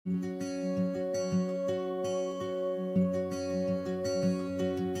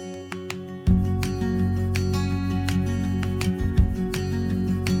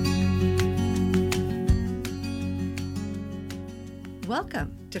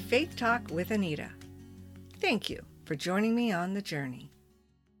to Faith Talk with Anita. Thank you for joining me on the journey.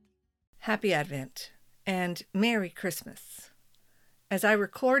 Happy Advent and Merry Christmas. As I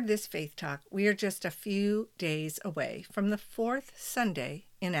record this Faith Talk, we are just a few days away from the fourth Sunday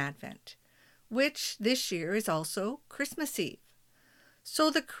in Advent, which this year is also Christmas Eve. So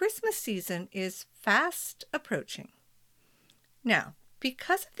the Christmas season is fast approaching. Now,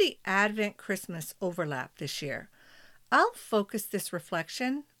 because of the Advent-Christmas overlap this year, I'll focus this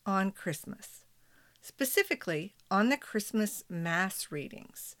reflection on Christmas, specifically on the Christmas Mass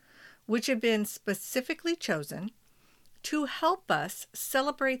readings, which have been specifically chosen to help us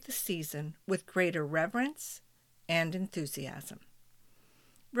celebrate the season with greater reverence and enthusiasm.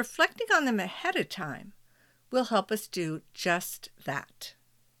 Reflecting on them ahead of time will help us do just that.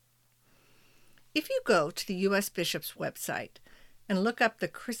 If you go to the U.S. Bishop's website and look up the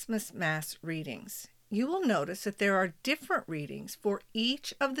Christmas Mass readings, you will notice that there are different readings for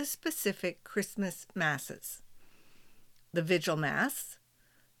each of the specific Christmas Masses. The Vigil Mass,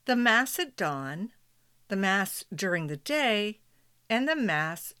 the Mass at dawn, the Mass during the day, and the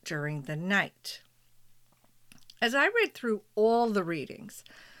Mass during the night. As I read through all the readings,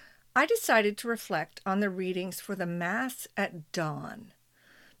 I decided to reflect on the readings for the Mass at dawn,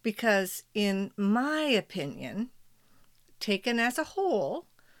 because in my opinion, taken as a whole,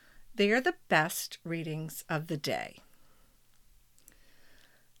 they are the best readings of the day.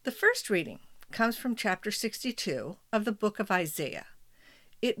 The first reading comes from chapter 62 of the book of Isaiah.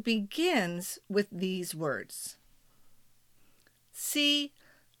 It begins with these words: "See,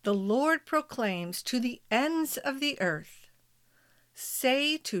 the Lord proclaims to the ends of the earth,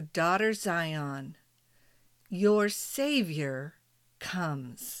 say to daughter Zion, your Savior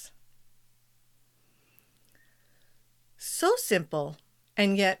comes." So simple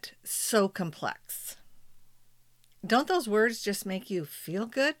and yet so complex. Don't those words just make you feel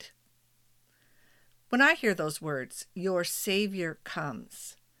good? When I hear those words, your Savior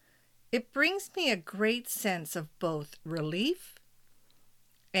comes, it brings me a great sense of both relief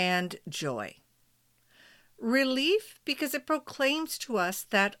and joy. Relief because it proclaims to us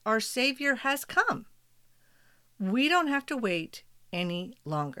that our Savior has come. We don't have to wait any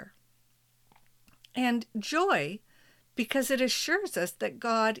longer. And joy because it assures us that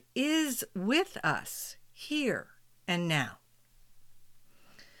God is with us here and now.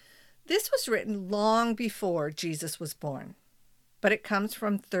 This was written long before Jesus was born, but it comes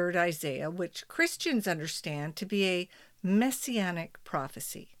from 3rd Isaiah, which Christians understand to be a messianic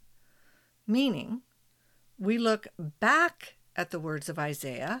prophecy, meaning we look back at the words of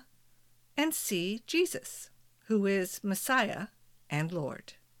Isaiah and see Jesus, who is Messiah and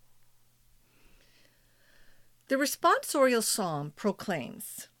Lord. The responsorial psalm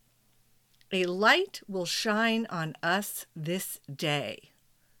proclaims, "A light will shine on us this day.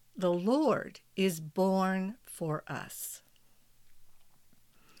 The Lord is born for us."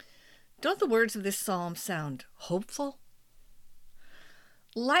 Don't the words of this psalm sound hopeful?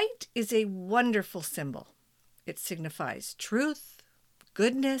 Light is a wonderful symbol. It signifies truth,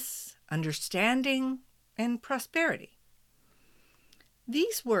 goodness, understanding, and prosperity.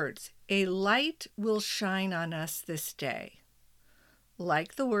 These words, "a light will shine on us this day,"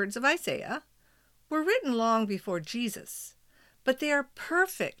 like the words of Isaiah, were written long before Jesus, but they are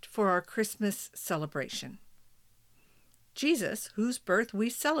perfect for our Christmas celebration. Jesus, whose birth we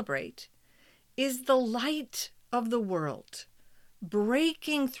celebrate, is the light of the world,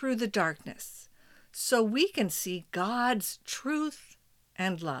 breaking through the darkness so we can see God's truth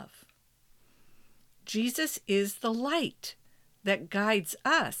and love. Jesus is the light that guides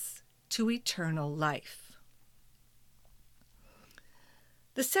us to eternal life.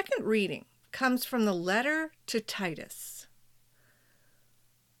 The second reading comes from the letter to Titus.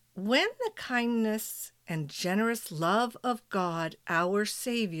 When the kindness and generous love of God, our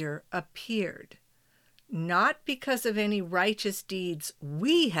Savior, appeared, not because of any righteous deeds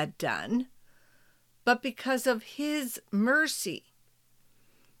we had done, but because of His mercy,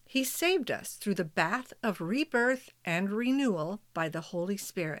 He saved us through the bath of rebirth and renewal by the Holy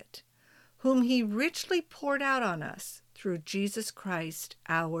Spirit, whom He richly poured out on us through Jesus Christ,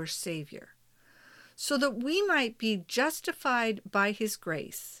 our Savior, so that we might be justified by His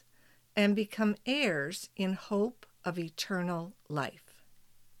grace and become heirs in hope of eternal life.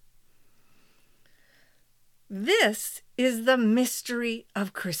 This is the mystery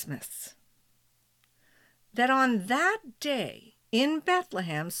of Christmas, that on that day in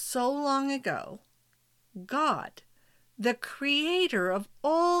Bethlehem so long ago, God, the creator of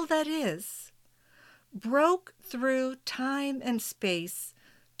all that is, broke through time and space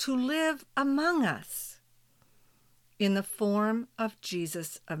to live among us. in the form of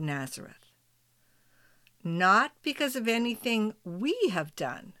Jesus of Nazareth. Not because of anything we have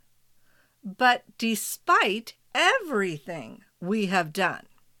done, but despite everything we have done.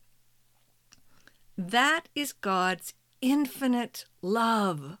 That is God's infinite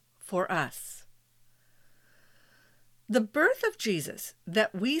love for us. The birth of Jesus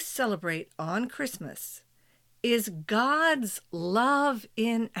that we celebrate on Christmas is God's love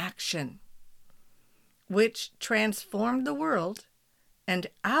in action, which transformed the world and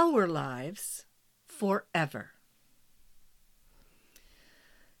our lives forever.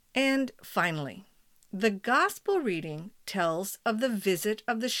 And finally, the gospel reading tells of the visit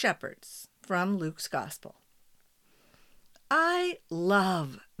of the shepherds from Luke's gospel. I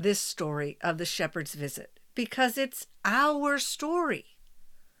love this story of the shepherds' visit because it's our story.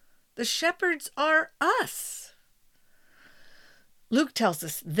 The shepherds are us. Luke tells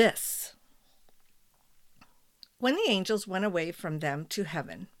us this. When the angels went away from them to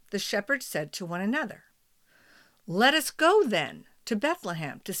heaven, the shepherds said to one another, "Let us go then to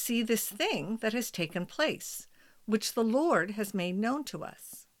Bethlehem to see this thing that has taken place, which the Lord has made known to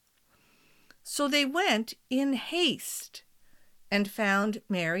us." So they went in haste and found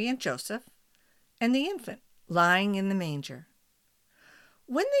Mary and Joseph and the infant lying in the manger.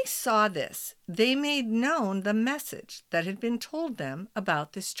 When they saw this, they made known the message that had been told them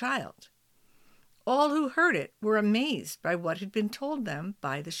about this child. All who heard it were amazed by what had been told them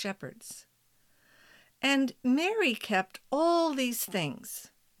by the shepherds. And Mary kept all these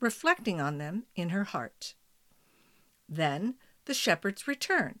things, reflecting on them in her heart. Then the shepherds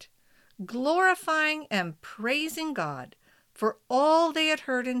returned, glorifying and praising God for all they had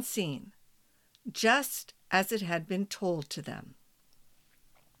heard and seen, just as it had been told to them.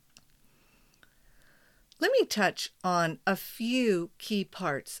 Let me touch on a few key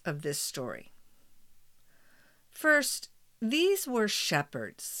parts of this story. First, these were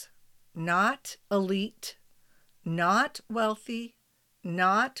shepherds, not elite, not wealthy,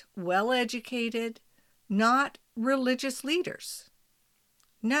 not well-educated, not religious leaders.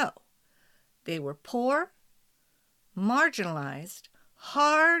 No, they were poor, marginalized,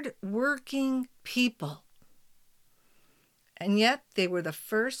 hard-working people. And yet they were the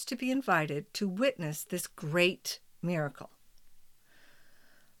first to be invited to witness this great miracle.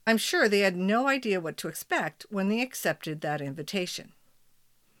 I'm sure they had no idea what to expect when they accepted that invitation.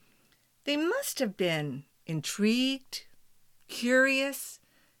 They must have been intrigued, curious,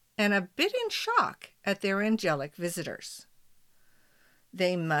 and a bit in shock at their angelic visitors.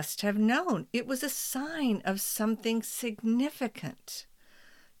 They must have known it was a sign of something significant,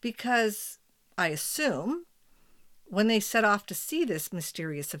 because, I assume, when they set off to see this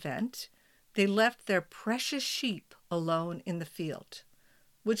mysterious event, they left their precious sheep alone in the field,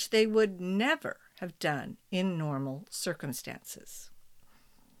 which they would never have done in normal circumstances.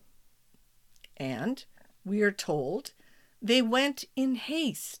 And we are told they went in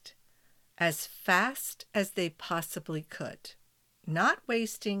haste, as fast as they possibly could, not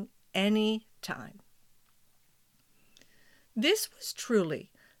wasting any time. This was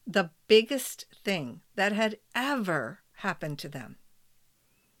truly the biggest thing that had ever happened to them.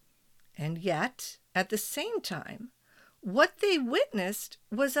 And yet, at the same time, what they witnessed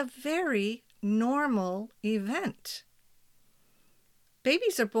was a very normal event.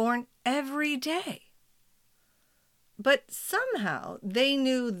 Babies are born every day. But somehow they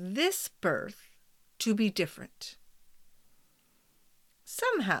knew this birth to be different.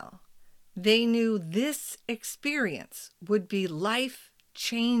 Somehow they knew this experience would be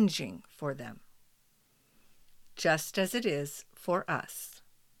life-changing for them, just as it is for us.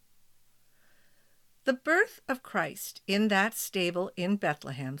 The birth of Christ in that stable in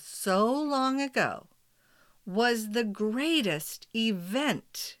Bethlehem so long ago was the greatest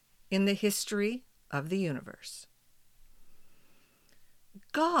event in the history of the universe.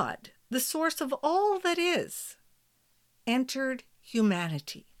 God, the source of all that is, entered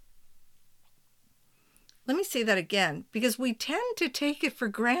humanity. Let me say that again, because we tend to take it for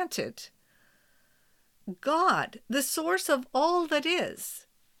granted. God, the source of all that is,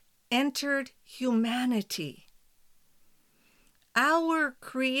 entered humanity. Our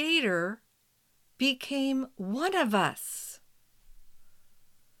Creator became one of us.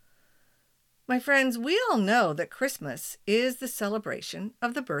 My friends, we all know that Christmas is the celebration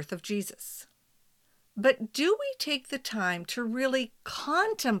of the birth of Jesus. But do we take the time to really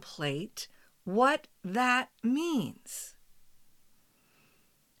contemplate what that means?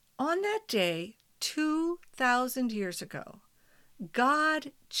 On that day, 2,000 years ago,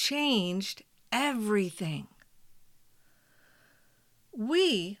 God changed everything.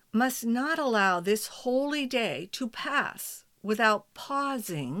 We must not allow this holy day to pass without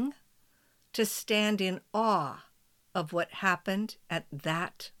pausing to stand in awe of what happened at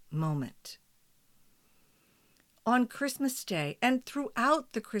that moment. On Christmas Day and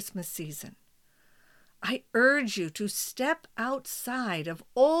throughout the Christmas season, I urge you to step outside of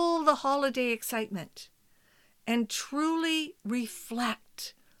all the holiday excitement and truly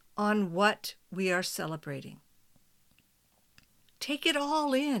reflect on what we are celebrating. Take it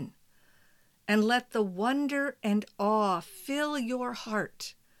all in and let the wonder and awe fill your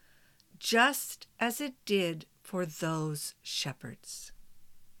heart, just as it did for those shepherds.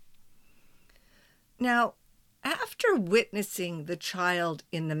 Now, after witnessing the child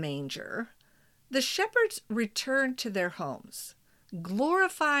in the manger, the shepherds returned to their homes,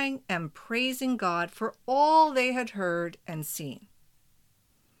 glorifying and praising God for all they had heard and seen.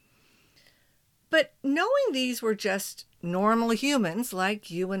 But knowing these were just normal humans like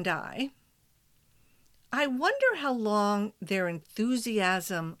you and I wonder how long their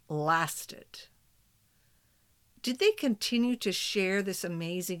enthusiasm lasted. Did they continue to share this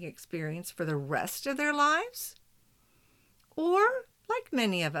amazing experience for the rest of their lives? Or, like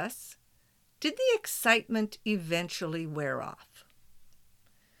many of us, did the excitement eventually wear off?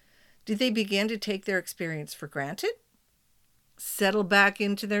 Did they begin to take their experience for granted? Settle back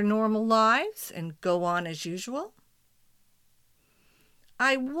into their normal lives and go on as usual?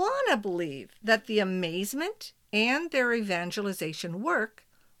 I want to believe that the amazement and their evangelization work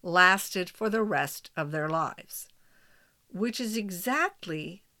lasted for the rest of their lives, which is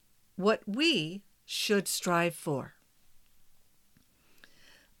exactly what we should strive for.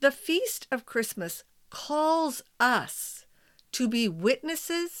 The Feast of Christmas calls us to be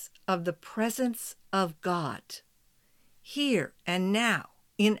witnesses of the presence of God, here and now,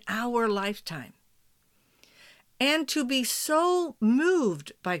 in our lifetime, and to be so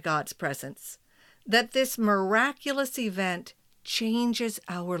moved by God's presence that this miraculous event changes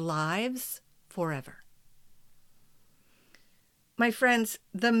our lives forever. My friends,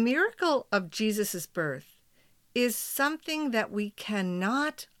 the miracle of Jesus' birth is something that we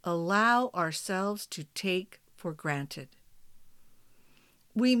cannot allow ourselves to take for granted.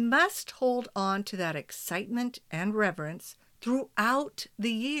 We must hold on to that excitement and reverence throughout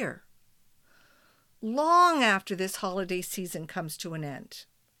the year, long after this holiday season comes to an end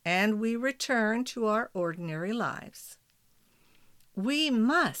and we return to our ordinary lives. We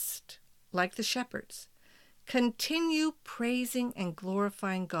must, like the shepherds, continue praising and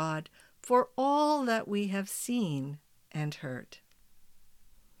glorifying God for all that we have seen and heard.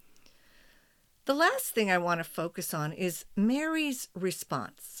 The last thing I want to focus on is Mary's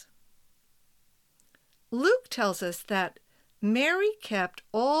response. Luke tells us that Mary kept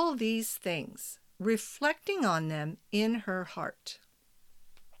all these things, reflecting on them in her heart.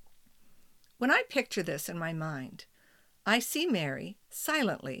 When I picture this in my mind, I see Mary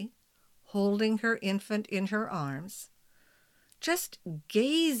silently holding her infant in her arms, just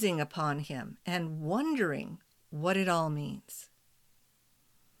gazing upon him and wondering what it all means.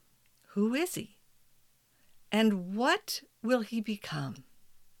 Who is he? And what will he become?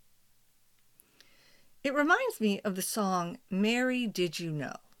 It reminds me of the song, Mary, Did You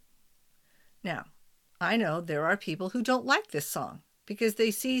Know? Now, I know there are people who don't like this song because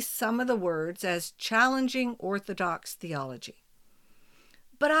they see some of the words as challenging Orthodox theology.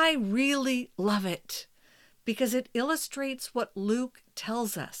 But I really love it because it illustrates what Luke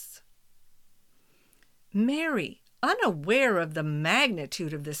tells us. Mary, unaware of the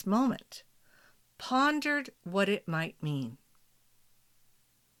magnitude of this moment, pondered what it might mean.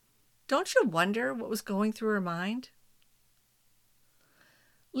 Don't you wonder what was going through her mind?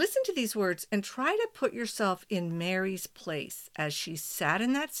 Listen to these words and try to put yourself in Mary's place as she sat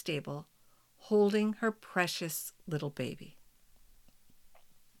in that stable holding her precious little baby.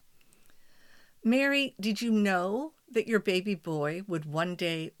 Mary, did you know that your baby boy would one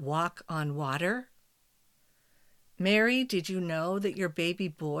day walk on water? Mary, did you know that your baby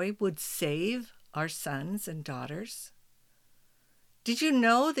boy would save our sons and daughters? Did you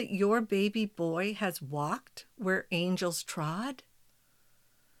know that your baby boy has walked where angels trod?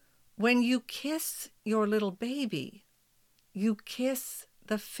 When you kiss your little baby, you kiss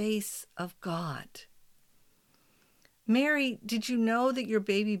the face of God. Mary, did you know that your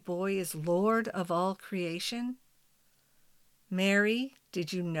baby boy is Lord of all creation? Mary,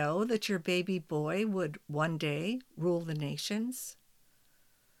 did you know that your baby boy would one day rule the nations?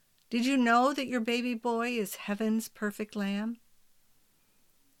 Did you know that your baby boy is heaven's perfect lamb?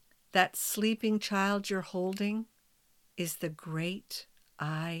 That sleeping child you're holding is the great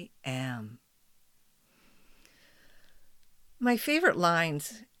I am. My favorite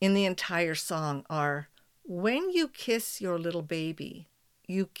lines in the entire song are, "When you kiss your little baby,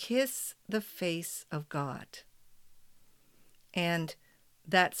 you kiss the face of God." And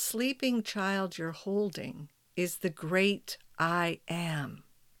that sleeping child you're holding is the great I am.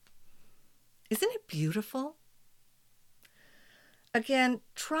 Isn't it beautiful? Again,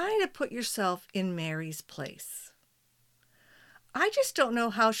 try to put yourself in Mary's place. I just don't know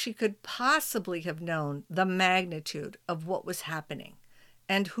how she could possibly have known the magnitude of what was happening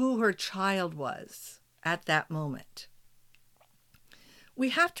and who her child was at that moment. We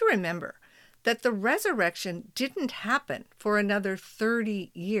have to remember that the resurrection didn't happen for another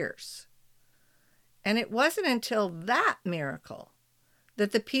 30 years. And it wasn't until that miracle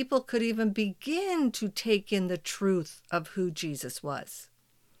that the people could even begin to take in the truth of who Jesus was.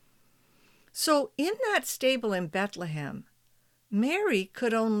 So in that stable in Bethlehem, Mary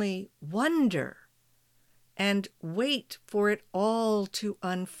could only wonder and wait for it all to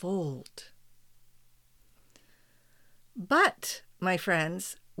unfold. But, my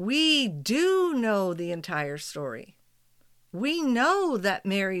friends, we do know the entire story. We know that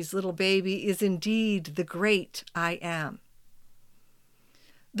Mary's little baby is indeed the great I am.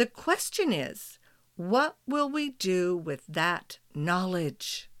 The question is, what will we do with that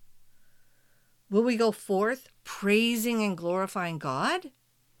knowledge? Will we go forth praising and glorifying God?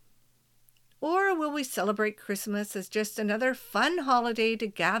 Or will we celebrate Christmas as just another fun holiday to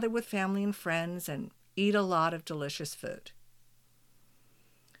gather with family and friends and eat a lot of delicious food?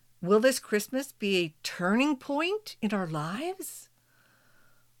 Will this Christmas be a turning point in our lives?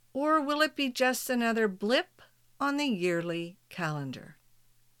 Or will it be just another blip on the yearly calendar?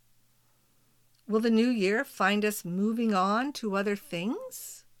 Will the new year find us moving on to other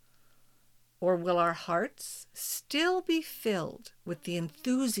things? Or will our hearts still be filled with the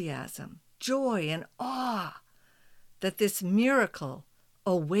enthusiasm, joy, and awe that this miracle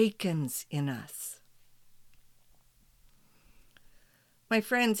awakens in us? My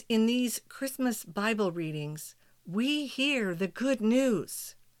friends, in these Christmas Bible readings, we hear the good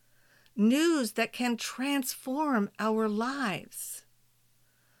news, news that can transform our lives.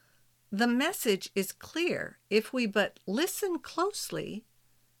 The message is clear if we but listen closely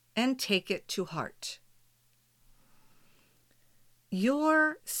and take it to heart.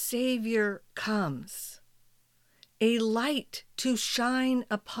 Your Savior comes, a light to shine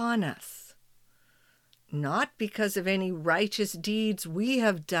upon us, not because of any righteous deeds we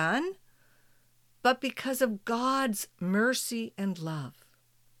have done, but because of God's mercy and love.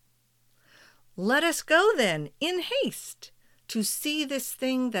 Let us go then in haste to see this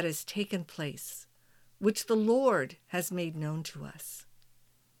thing that has taken place, which the Lord has made known to us.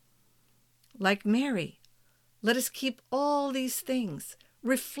 Like Mary, let us keep all these things,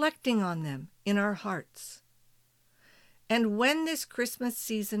 reflecting on them in our hearts. And when this Christmas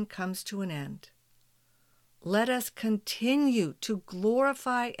season comes to an end, let us continue to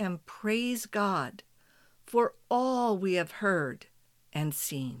glorify and praise God for all we have heard and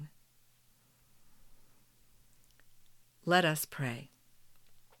seen. Let us pray.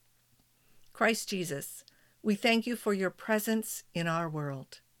 Christ Jesus, we thank you for your presence in our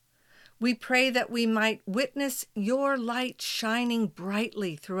world. We pray that we might witness your light shining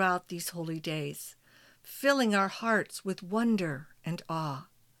brightly throughout these holy days, filling our hearts with wonder and awe.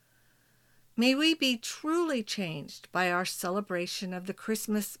 May we be truly changed by our celebration of the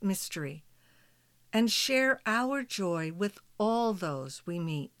Christmas mystery and share our joy with all those we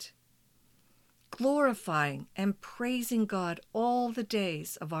meet, glorifying and praising God all the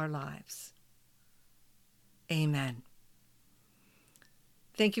days of our lives. Amen.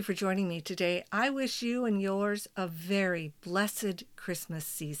 Thank you for joining me today. I wish you and yours a very blessed Christmas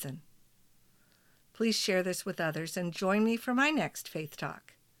season. Please share this with others and join me for my next Faith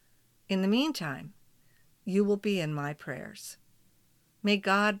Talk. In the meantime, you will be in my prayers. May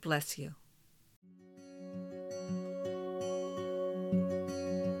God bless you.